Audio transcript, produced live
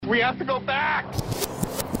We have to go back!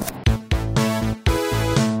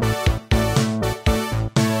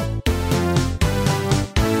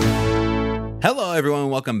 Hello, everyone.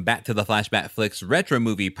 Welcome back to the Flashback Flicks Retro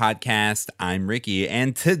Movie Podcast. I'm Ricky,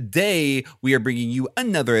 and today we are bringing you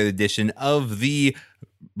another edition of the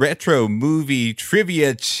Retro Movie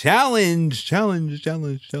Trivia Challenge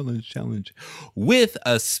with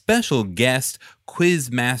a special guest,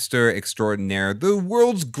 Quizmaster Extraordinaire, the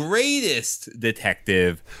world's greatest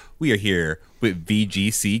detective. We are here with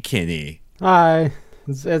VGC Kinney. Hi,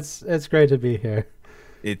 it's great to be here.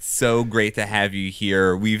 It's so great to have you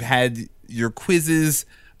here. We've had your quizzes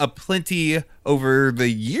aplenty over the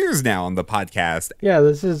years now on the podcast. Yeah,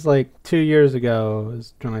 this is like 2 years ago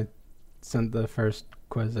is when I sent the first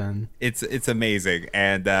quiz in. It's amazing,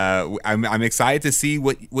 and I'm excited to see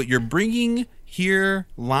what you're bringing here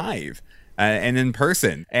live and in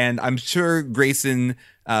person. And I'm sure Grayson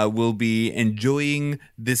will be enjoying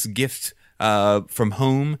this gift from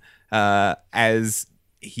home as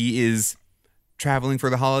he is traveling for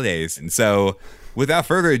the holidays. And so, without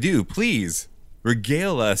further ado, please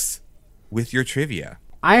regale us with your trivia.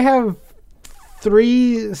 I have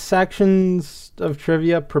 3 sections of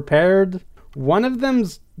trivia prepared. One of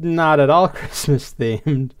them's not at all Christmas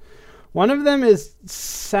themed. One of them is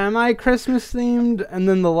semi-Christmas themed, and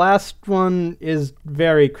then the last one is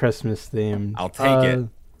very Christmas themed. I'll take it.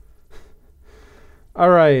 All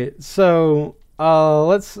right, so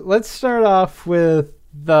let's start off with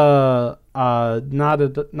the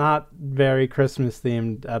not very Christmas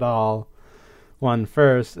themed at all one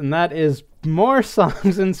first, and that is more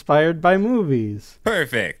songs inspired by movies.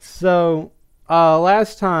 Perfect. So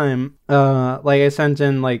last time I sent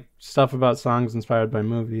in stuff about songs inspired by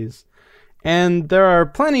movies, and there are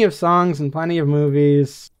plenty of songs and plenty of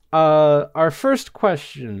movies. Our first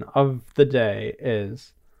question of the day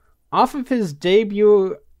is, off of his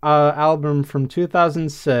debut album from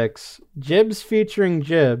 2006, Jibbs featuring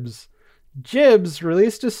Jibbs, Jibbs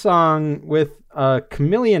released a song with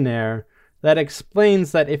Chameleonaire that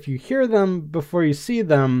explains that if you hear them before you see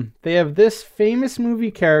them, they have this famous movie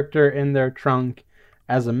character in their trunk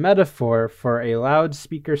as a metaphor for a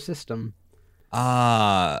loudspeaker system.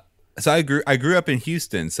 So I grew up in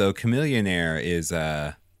Houston, so Chameleonaire is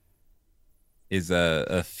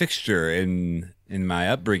a fixture in my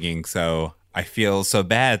upbringing, so I feel so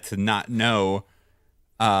bad to not know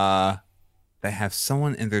they have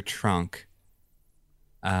someone in their trunk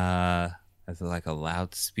as like a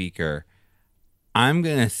loudspeaker. I'm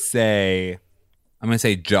gonna say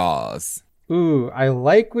Jaws. Ooh, I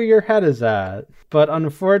like where your head is at, but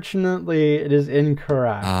unfortunately it is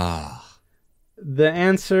incorrect. The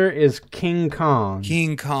answer is King Kong.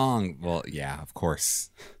 King Kong. Well, yeah, of course.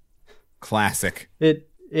 Classic. It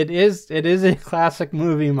is a classic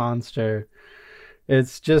movie monster.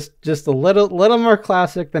 It's just a little more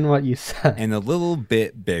classic than what you said. And a little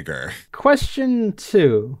bit bigger. Question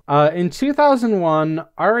 2. In 2001,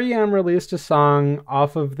 REM released a song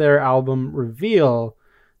off of their album Reveal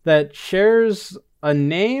that shares a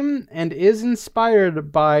name and is inspired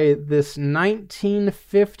by this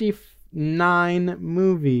 1959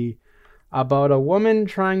 movie about a woman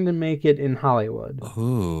trying to make it in Hollywood.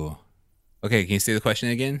 Ooh. Okay, can you say the question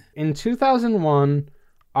again? In 2001,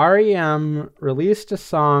 REM released a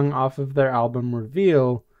song off of their album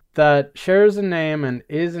Reveal that shares a name and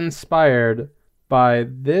is inspired by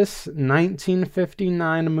this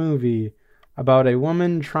 1959 movie about a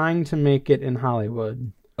woman trying to make it in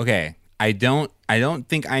Hollywood. Okay, I don't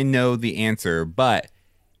think I know the answer, but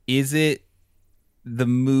is it the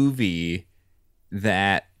movie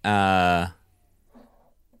that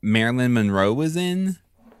Marilyn Monroe was in?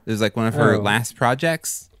 It was like one of her last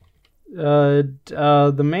projects.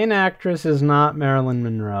 The main actress is not Marilyn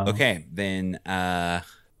Monroe. Okay, then I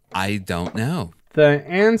don't know. The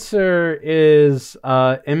answer is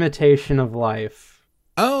Imitation of Life.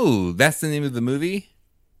 Oh, that's the name of the movie?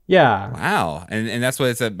 Yeah. Wow. And that's what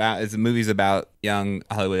it's about. It's a movie's about young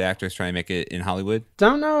Hollywood actors trying to make it in Hollywood.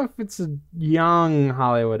 Don't know if it's a young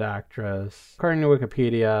Hollywood actress. According to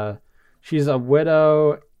Wikipedia, she's a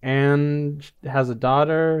widow and has a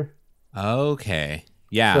daughter. Okay.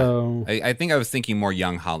 Yeah. So, I think I was thinking more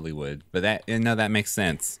young Hollywood, but that makes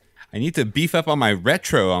sense. I need to beef up on my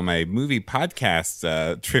retro on my movie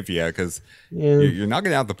podcast trivia because you're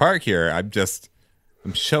knocking it out the park here.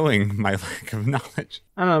 I'm showing my lack of knowledge.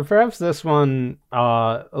 I don't know. Perhaps this one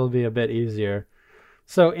will be a bit easier.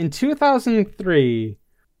 So in 2003,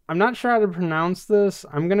 I'm not sure how to pronounce this.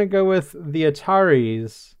 I'm going to go with the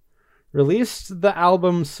Ataris. Released the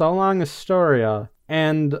album So Long Astoria.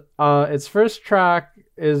 And its first track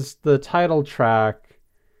is the title track.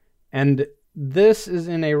 And this is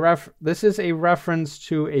a reference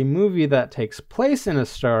to a movie that takes place in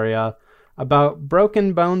Astoria about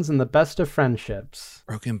broken bones and the best of friendships.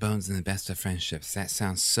 Broken Bones and the Best of Friendships. That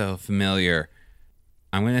sounds so familiar.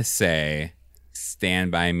 I'm going to say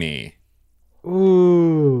Stand By Me.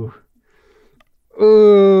 Ooh.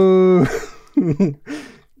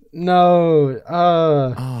 No.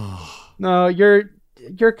 No,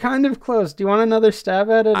 you're kind of close. Do you want another stab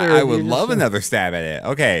at it? I would love another stab at it.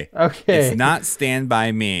 Okay. It's not Stand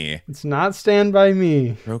By Me. It's not Stand By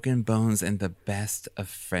Me. Broken Bones and the Best of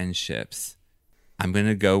Friendships. I'm going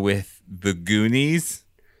to go with The Goonies.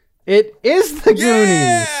 It is The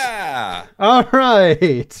Goonies. Yeah! All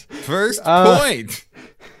right. First point.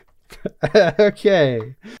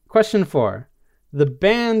 Okay. Question 4. The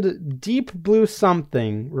band Deep Blue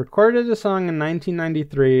Something recorded a song in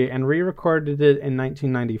 1993 and re-recorded it in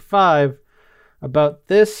 1995 about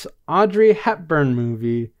this Audrey Hepburn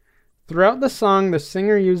movie. Throughout the song, the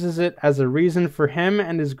singer uses it as a reason for him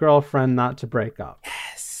and his girlfriend not to break up.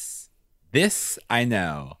 Yes. This I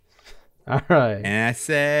know. All right. And I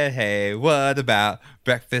said, hey, what about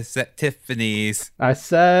breakfast at Tiffany's? I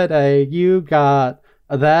said, hey, you got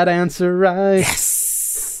that answer right.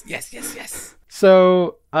 Yes. Yes.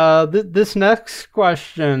 So, this next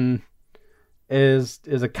question is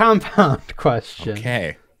a compound question.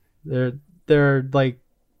 Okay. There are like,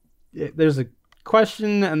 there's a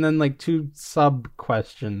question and then like 2 sub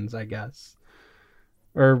questions, I guess,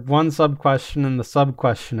 or 1 sub question and the sub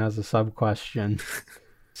question as a sub question.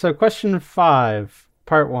 So, question 5,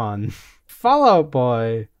 part 1. Fall Out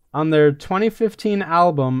Boy, on their 2015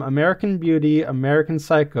 album American Beauty, American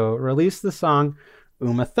Psycho, released the song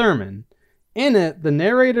Uma Thurman. In it, the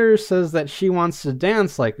narrator says that she wants to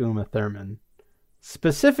dance like Uma Thurman.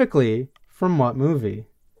 Specifically, from what movie?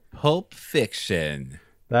 Pulp Fiction.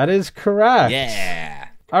 That is correct. Yeah.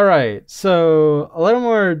 All right, so a little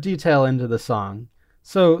more detail into the song.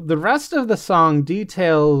 So the rest of the song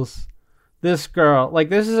details this girl, like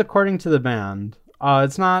this is according to the band.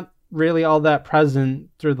 It's not really all that present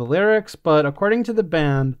through the lyrics, but according to the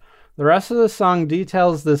band, the rest of the song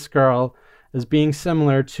details this girl as being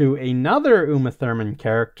similar to another Uma Thurman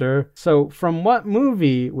character. So from what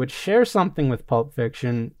movie which shares something with Pulp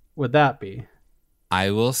Fiction would that be?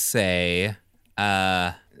 I will say,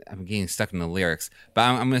 I'm getting stuck in the lyrics, but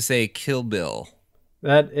I'm going to say Kill Bill.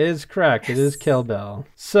 That is correct. Yes. It is Kill Bill.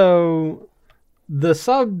 So the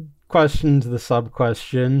sub question to the sub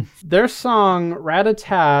question, their song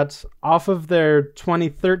Rat-a-Tat off of their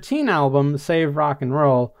 2013 album Save Rock and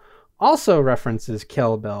Roll also references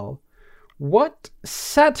Kill Bill. What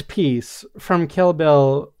set piece from Kill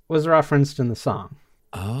Bill was referenced in the song?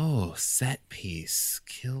 Oh, set piece.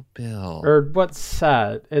 Kill Bill. Or what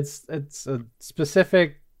set? It's a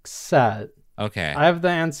specific set. Okay. I have the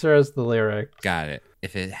answer as the lyric. Got it.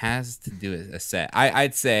 If it has to do with a set,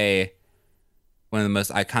 I'd say one of the most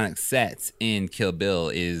iconic sets in Kill Bill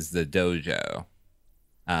is the dojo.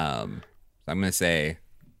 I'm going to say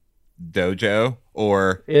dojo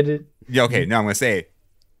or... Yeah, okay, no, I'm going to say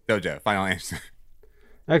dojo. Final answer.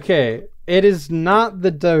 Okay, it is not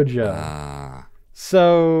the dojo.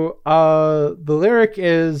 So, the lyric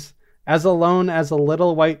is, as alone as a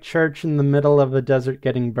little white church in the middle of a desert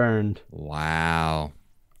getting burned. Wow.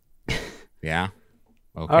 Yeah.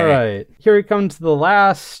 Okay. All right. Here we come to the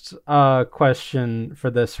last question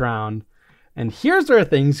for this round. And here's where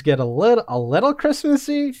things get a little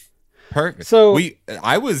Christmassy. Perfect. So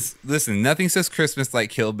listen, nothing says Christmas like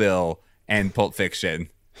Kill Bill and Pulp Fiction.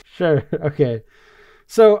 Sure. Okay.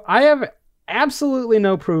 So I have absolutely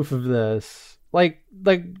no proof of this. Like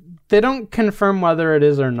they don't confirm whether it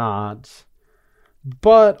is or not.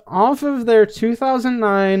 But off of their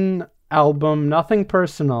 2009 album Nothing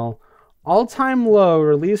Personal, All Time Low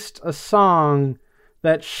released a song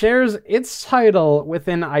that shares its title with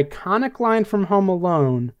an iconic line from Home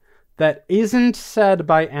Alone that isn't said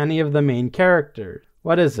by any of the main characters.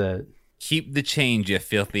 What is it? Keep the change, you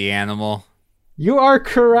filthy animal. You are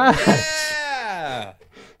correct. Yeah!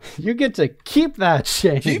 You get to keep that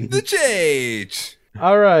change. Keep the change.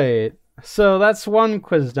 All right. So that's one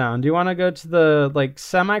quiz down. Do you want to go to the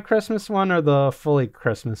semi-Christmas one or the fully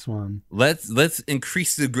Christmas one? Let's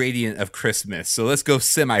increase the gradient of Christmas. So let's go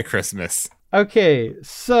semi-Christmas. Okay.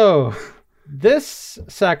 So this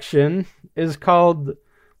section is called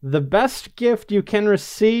The Best Gift You Can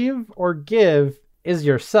Receive or Give is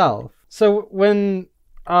Yourself. So when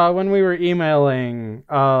we were emailing,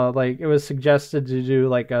 it was suggested to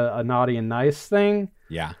do a naughty and nice thing.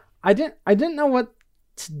 Yeah. I didn't know what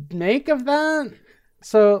to make of that.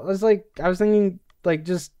 So I was thinking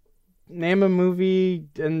just name a movie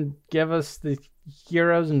and give us the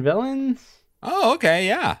heroes and villains. Oh, okay,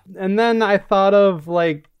 yeah. And then I thought of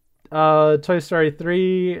like Toy Story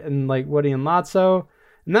 3 and like Woody and Lotso.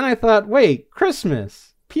 And then I thought, wait,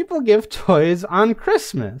 Christmas. People give toys on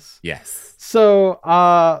Christmas. Yes. So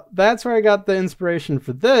that's where I got the inspiration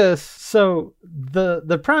for this. So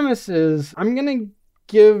the premise is I'm gonna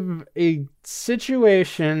give a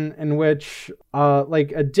situation in which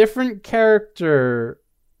like a different character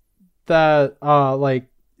that like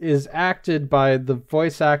is acted by the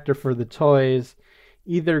voice actor for the toys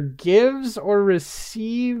either gives or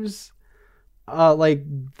receives like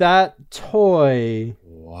that toy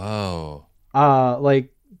Whoa.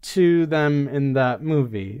 like to them in that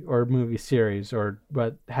movie or movie series or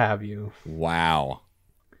what have you. Wow.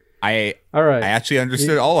 All right. I actually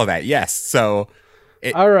understood all of that. Yes. So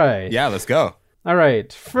all right. Yeah, let's go. All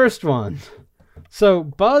right. First one. So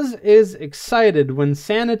Buzz is excited when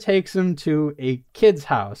Santa takes him to a kid's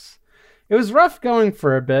house. It was rough going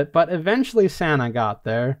for a bit, but eventually Santa got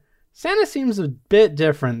there. Santa seems a bit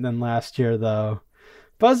different than last year, though.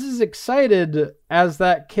 Buzz is excited as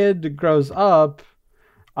that kid grows up.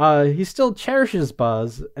 He still cherishes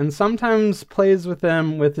Buzz and sometimes plays with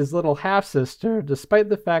him with his little half-sister, despite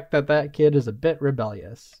the fact that that kid is a bit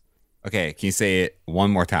rebellious. Okay, can you say it one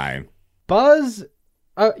more time? Buzz,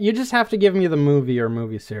 you just have to give me the movie or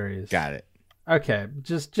movie series. Got it. Okay,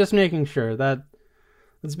 just making sure that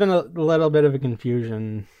it's been a little bit of a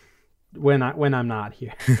confusion when I'm not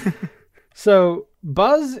here. So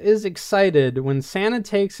Buzz is excited when Santa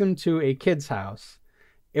takes him to a kid's house.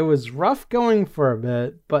 It was rough going for a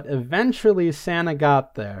bit, but eventually Santa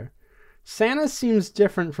got there. Santa seems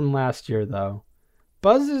different from last year, though.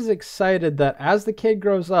 Buzz is excited that as the kid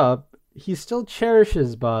grows up, he still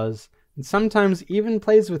cherishes Buzz and sometimes even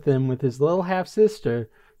plays with him with his little half-sister,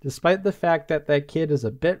 despite the fact that that kid is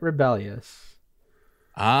a bit rebellious.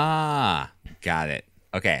 Ah, got it.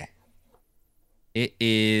 Okay. It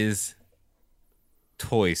is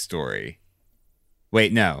Toy Story.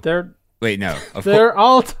 Wait, no. They're They're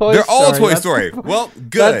all Toy Story. all Toy Story. Well,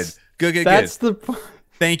 good. Good. That's the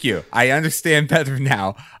Thank you. I understand better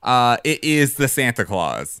now. It is the Santa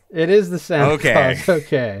Claus. It is the Santa Claus.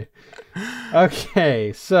 Okay.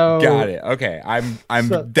 So got it. Okay. I'm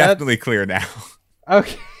so definitely clear now.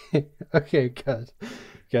 Okay. Okay, good.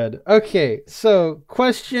 Okay, so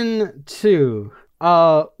question 2.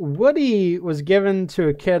 Woody was given to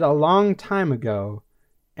a kid a long time ago,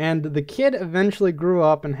 and the kid eventually grew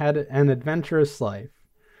up and had an adventurous life.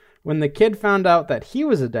 When the kid found out that he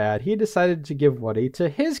was a dad, he decided to give Woody to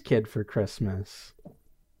his kid for Christmas.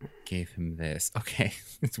 Gave him this. Okay,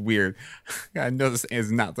 it's weird. I know this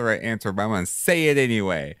is not the right answer, but I'm going to say it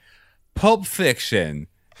anyway. Pulp Fiction.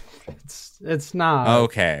 It's not.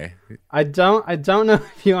 Okay. I don't know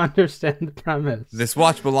if you understand the premise. This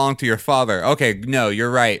watch belonged to your father. Okay, no,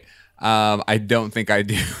 you're right. I don't think I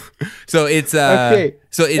do. So it's okay.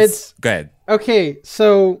 So it's go ahead. Okay,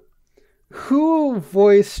 so who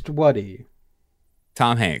voiced Woody?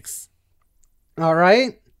 Tom Hanks. All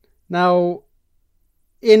right. Now,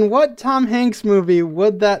 in what Tom Hanks movie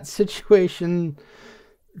would that situation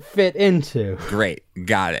fit into? Great.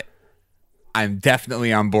 Got it. I'm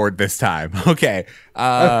definitely on board this time. Okay.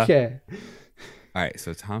 Okay. All right.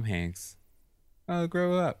 So Tom Hanks.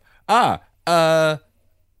 Grow up.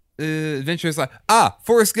 Adventurous Life.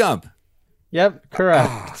 Forrest Gump. Yep.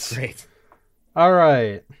 Correct. Great. All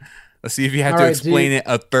right. Let's see if you have to explain it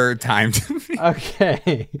a third time to me.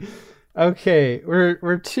 Okay. Okay.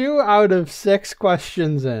 We're 2 out of 6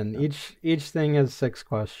 questions in. Each thing has 6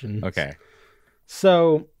 questions. Okay.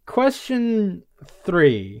 So question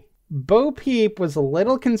 3. Bo Peep was a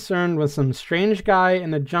little concerned when some strange guy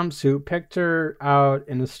in a jumpsuit picked her out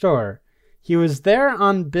in a store. He was there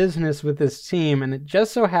on business with his team, and it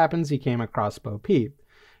just so happens he came across Bo Peep.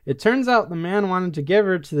 It turns out the man wanted to give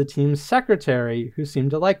her to the team's secretary, who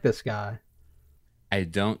seemed to like this guy. I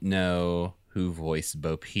don't know who voiced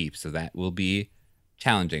Bo Peep, so that will be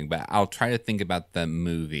challenging, but I'll try to think about the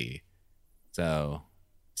movie. So,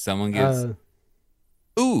 someone gives...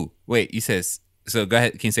 Ooh, wait, you said... So go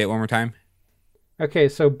ahead, can you say it one more time? Okay,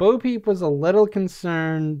 so Bo Peep was a little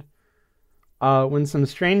concerned when some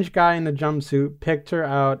strange guy in a jumpsuit picked her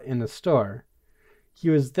out in a store. He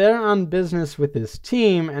was there on business with his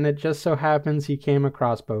team, and it just so happens he came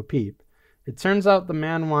across Bo Peep. It turns out the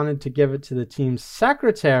man wanted to give it to the team's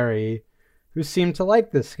secretary, who seemed to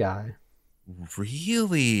like this guy.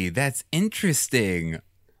 Really? That's interesting.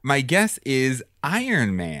 My guess is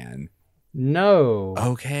Iron Man. No.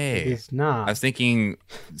 Okay. It is not. I was thinking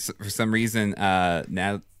for some reason I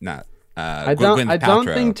don't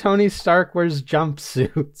think Tony Stark wears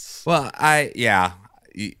jumpsuits. Well,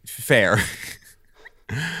 fair.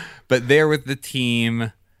 But they're with the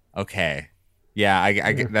team. Okay. Yeah,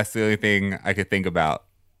 I that's the only thing I could think about.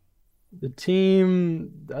 The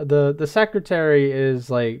team, the secretary is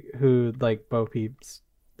like who like Bo Peep's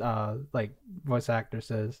like voice actor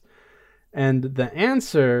says, and the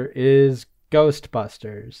answer is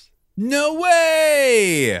Ghostbusters. No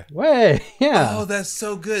way! Yeah. Oh, that's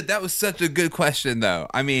so good. That was such a good question, though.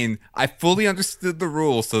 I mean, I fully understood the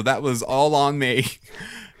rules, so that was all on me.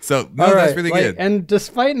 So, no, All that's right, really like, good. And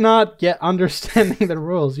despite not yet understanding the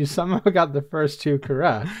rules, you somehow got the first two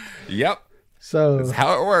correct. Yep. So That's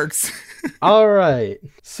how it works. all right.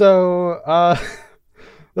 So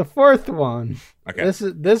the fourth one. Okay.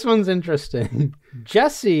 This one's interesting.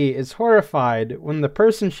 Jessie is horrified when the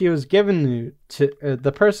person she was given to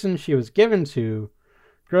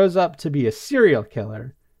grows up to be a serial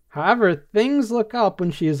killer. However, things look up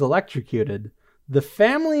when she is electrocuted. The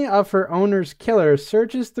family of her owner's killer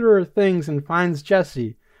searches through her things and finds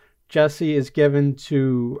Jessie. Jessie is given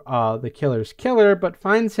to the killer's killer, but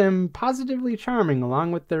finds him positively charming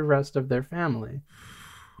along with the rest of their family.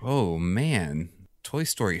 Oh, man. Toy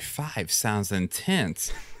Story 5 sounds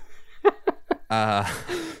intense.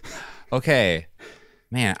 Okay.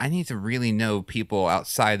 Man, I need to really know people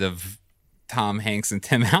outside of Tom Hanks and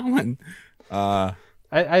Tim Allen.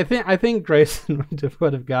 I think Grayson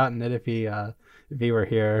would have gotten it if he were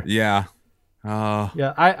here. Yeah.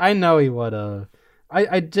 Yeah, I know he would have.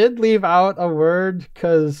 I did leave out a word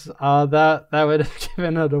because that would have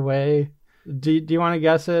given it away. Do you want to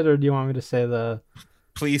guess it, or do you want me to say the?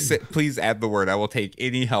 Please add the word. I will take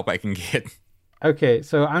any help I can get. Okay,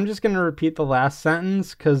 so I'm just gonna repeat the last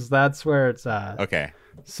sentence because that's where it's at. Okay.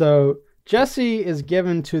 So Jessie is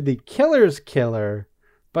given to the killer's killer,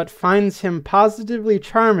 but finds him positively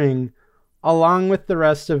charming, along with the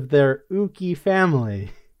rest of their Ookie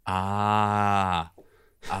family.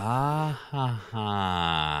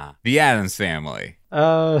 The Addams Family.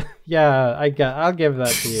 Yeah, I'll give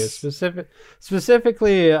that to you.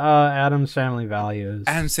 Specifically, Addams Family Values.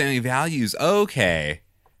 Addams Family Values. Okay.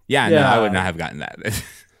 Yeah, no, I would not have gotten that.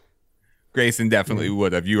 Grayson definitely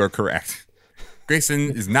would have. You are correct.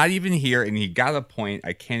 Grayson is not even here, and he got a point.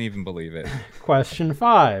 I can't even believe it. Question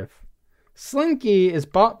 5. Slinky is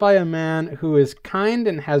bought by a man who is kind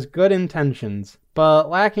and has good intentions, but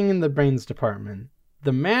lacking in the brains department.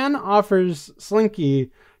 The man offers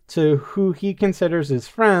Slinky to who he considers his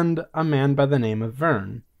friend, a man by the name of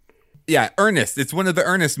Vern. Yeah, Ernest. It's one of the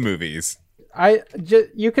Ernest movies.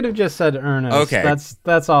 You could have just said Ernest. Okay.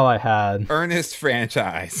 That's all I had. Ernest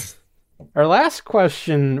franchise. Our last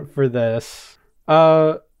question for this.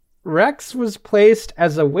 Rex was placed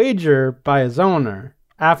as a wager by his owner.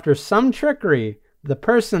 After some trickery, the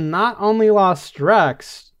person not only lost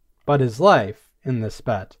Rex, but his life in this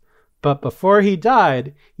bet. But before he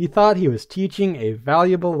died, he thought he was teaching a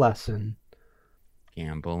valuable lesson.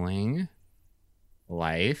 Gambling.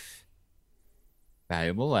 Life.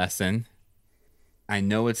 Valuable lesson. I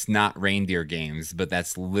know it's not reindeer games, but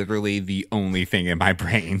that's literally the only thing in my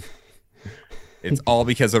brain. It's all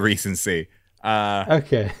because of recency.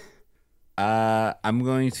 Okay. I'm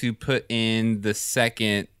going to put in the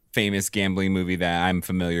second famous gambling movie that I'm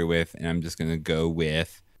familiar with, and I'm just going to go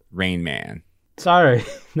with Rain Man. Sorry,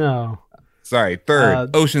 no. Sorry,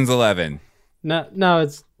 third, Ocean's 11. No,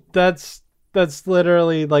 that's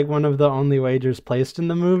literally like one of the only wagers placed in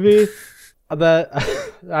the movie. That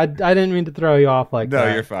I didn't mean to throw you off like that.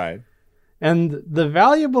 No, you're fine. And the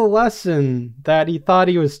valuable lesson that he thought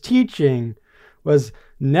he was teaching was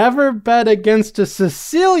never bet against a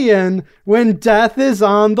Sicilian when death is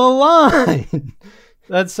on the line.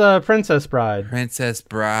 That's Princess Bride. Princess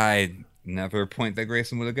Bride. Another point that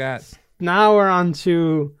Grayson would have got. Now we're on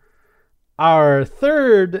to our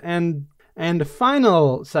third and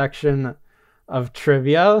final section of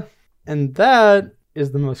trivia. And that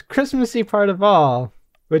is the most Christmassy part of all,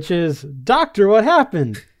 which is, Doctor, what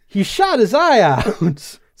happened? He shot his eye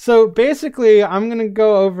out. So basically, I'm going to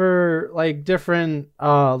go over like different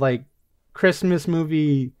like Christmas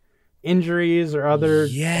movie injuries or other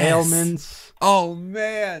ailments. Oh,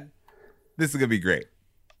 man. This is going to be great.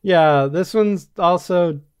 Yeah, this one's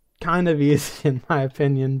also kind of easy in my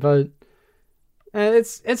opinion, but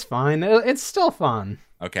it's fine. It's still fun.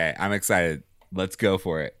 Okay, I'm excited. Let's go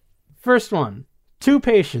for it. First one. 2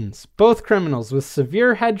 patients, both criminals with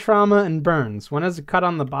severe head trauma and burns. One has a cut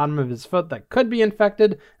on the bottom of his foot that could be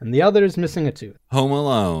infected, and the other is missing a tooth. Home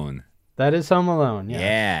Alone. That is Home Alone, yeah.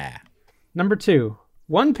 Yeah. Number 2.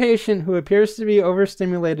 One patient who appears to be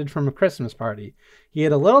overstimulated from a Christmas party. He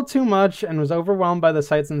ate a little too much and was overwhelmed by the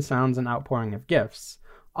sights and sounds and outpouring of gifts.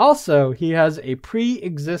 Also, he has a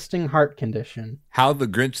pre-existing heart condition. How the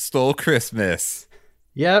Grinch Stole Christmas.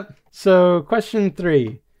 Yep. So, question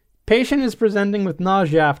 3. Patient is presenting with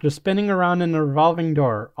nausea after spinning around in a revolving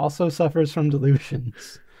door. Also suffers from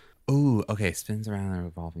delusions. Ooh, okay. Spins around the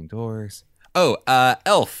revolving doors. Oh,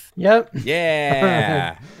 Elf. Yep.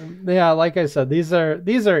 Yeah. Yeah, like I said, these are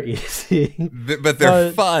easy. But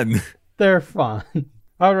they're fun. They're fun.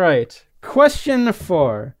 All right. Question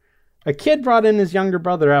 4. A kid brought in his younger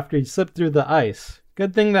brother after he slipped through the ice.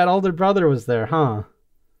 Good thing that older brother was there, huh?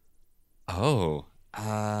 Oh,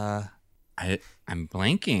 I'm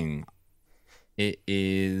blanking. It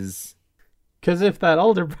is. Because if that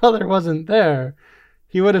older brother wasn't there,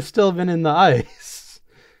 he would have still been in the ice.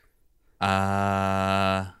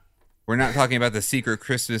 We're not talking about the secret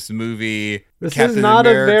Christmas movie. This Captain is not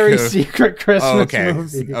America. a very secret Christmas okay.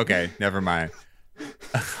 movie. Okay, never mind.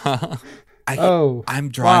 I'm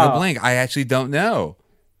drawing wow. a blank. I actually don't know.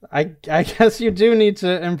 I guess you do need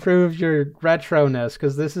to improve your retroness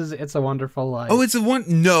because It's a Wonderful Life. Oh, it's a one.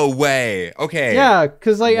 No way. Okay. Yeah,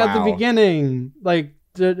 because like at the Wow. beginning, like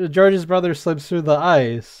George's brother slips through the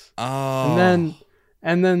ice. Oh.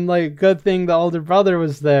 And then like good thing the older brother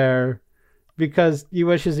was there because he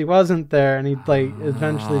wishes he wasn't there and he like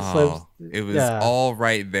eventually slips. It was all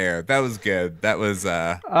right there. That was good. That was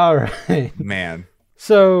all right. man.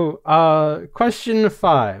 So, question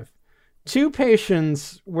 5. 2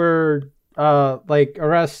 patients were like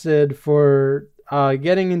arrested for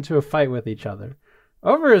getting into a fight with each other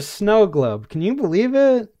over a snow globe. Can you believe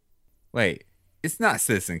it? Wait, it's not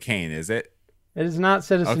Citizen Kane, is it? It is not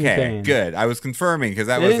Citizen Kane. Okay, good. I was confirming because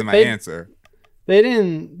that wasn't my answer. They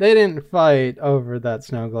didn't fight over that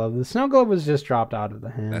snow globe. The snow globe was just dropped out of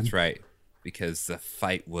the hand. That's right, because the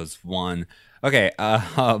fight was won. Okay,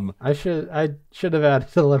 I should have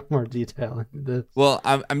added a little more detail into this. Well,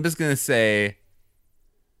 I'm just gonna say,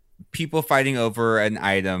 people fighting over an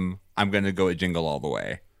item. I'm gonna go with Jingle All the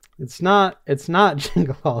Way. It's not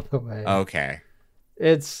Jingle All the Way. Okay.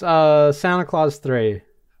 It's Santa Claus 3.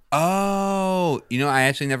 Oh, I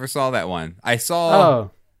actually never saw that one. I saw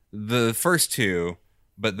the first 2,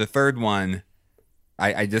 but the third one,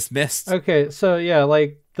 I just missed. Okay, so yeah,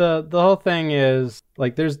 like the whole thing is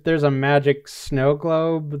like there's a magic snow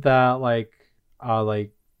globe that like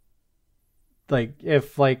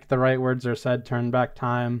if like the right words are said, turn back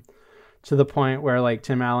time to the point where like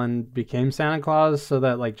Tim Allen became Santa Claus, so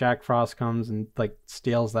that like Jack Frost comes and like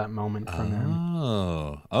steals that moment from him.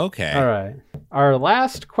 Oh, okay. All right. Our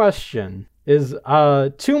last question is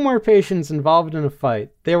 2 more patients involved in a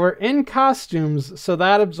fight. They were in costumes, so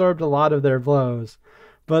that absorbed a lot of their blows.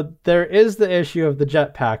 But there is the issue of the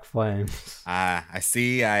jetpack flames. I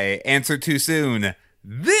see. I answered too soon.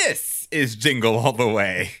 This is Jingle All the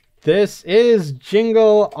Way. This is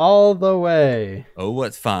Jingle All the Way. Oh,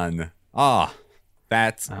 what fun.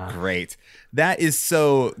 That's great. That is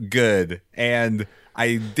so good. And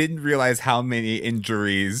I didn't realize how many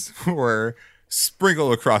injuries were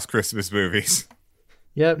sprinkled across Christmas movies.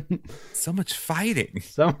 Yep. So much fighting.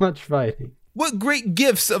 So much fighting. What great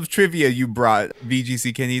gifts of trivia you brought,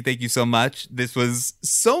 VGC Kenny. Thank you so much. This was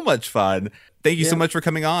so much fun. Thank you so much for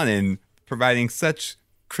coming on and providing such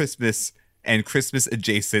Christmas and Christmas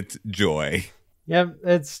adjacent joy. Yep,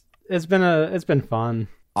 it's been fun.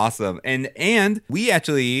 Awesome. And we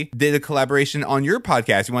actually did a collaboration on your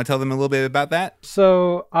podcast. You want to tell them a little bit about that?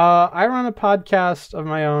 So I run a podcast of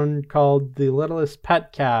my own called The Littlest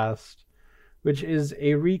Pet Cast, which is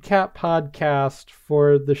a recap podcast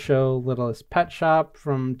for the show Littlest Pet Shop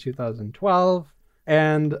from 2012.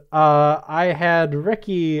 And I had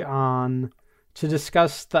Ricky on to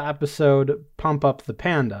discuss the episode Pump Up the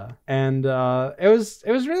Panda. And it was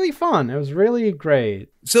really fun. It was really great.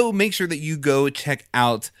 So make sure that you go check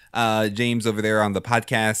out James over there on the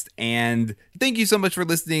podcast. And thank you so much for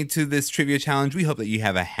listening to this trivia challenge. We hope that you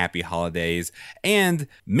have a happy holidays. And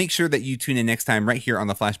make sure that you tune in next time right here on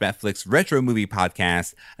the Flashback Flicks Retro Movie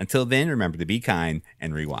Podcast. Until then, remember to be kind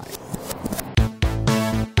and rewind.